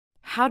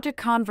How to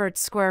convert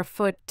square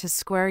foot to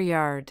square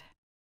yard.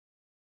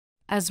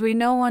 As we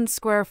know, 1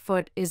 square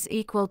foot is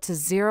equal to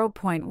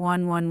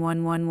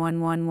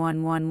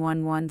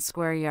 0.111111111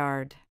 square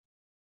yard.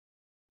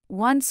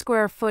 1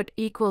 square foot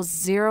equals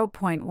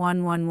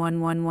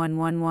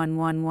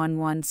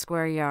 0.111111111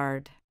 square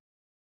yard.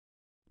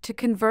 To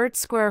convert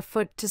square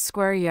foot to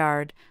square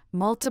yard,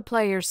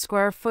 multiply your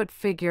square foot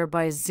figure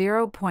by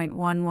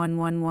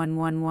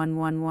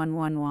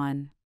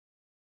 0.111111111.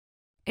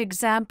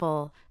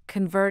 Example: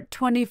 convert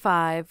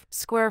 25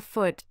 square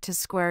foot to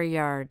square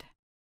yard.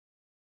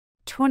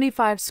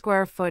 25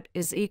 square foot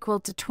is equal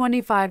to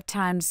 25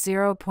 times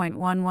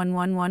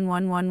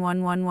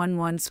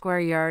 0.111111111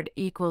 square yard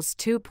equals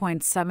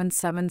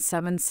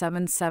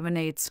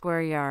 2.777778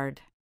 square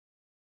yard.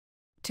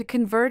 To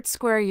convert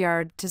square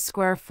yard to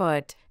square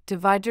foot,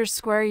 divide your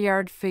square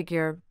yard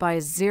figure by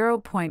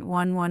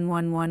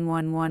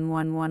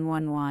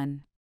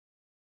 0.111111111.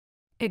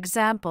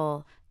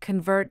 Example: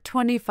 convert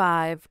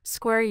 25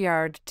 square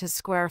yard to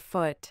square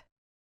foot.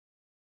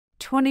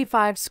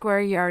 25 square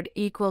yard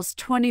equals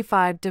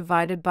 25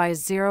 divided by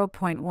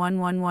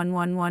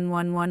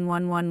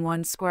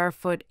 0.111111111 square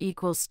foot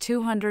equals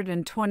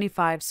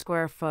 225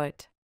 square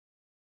foot.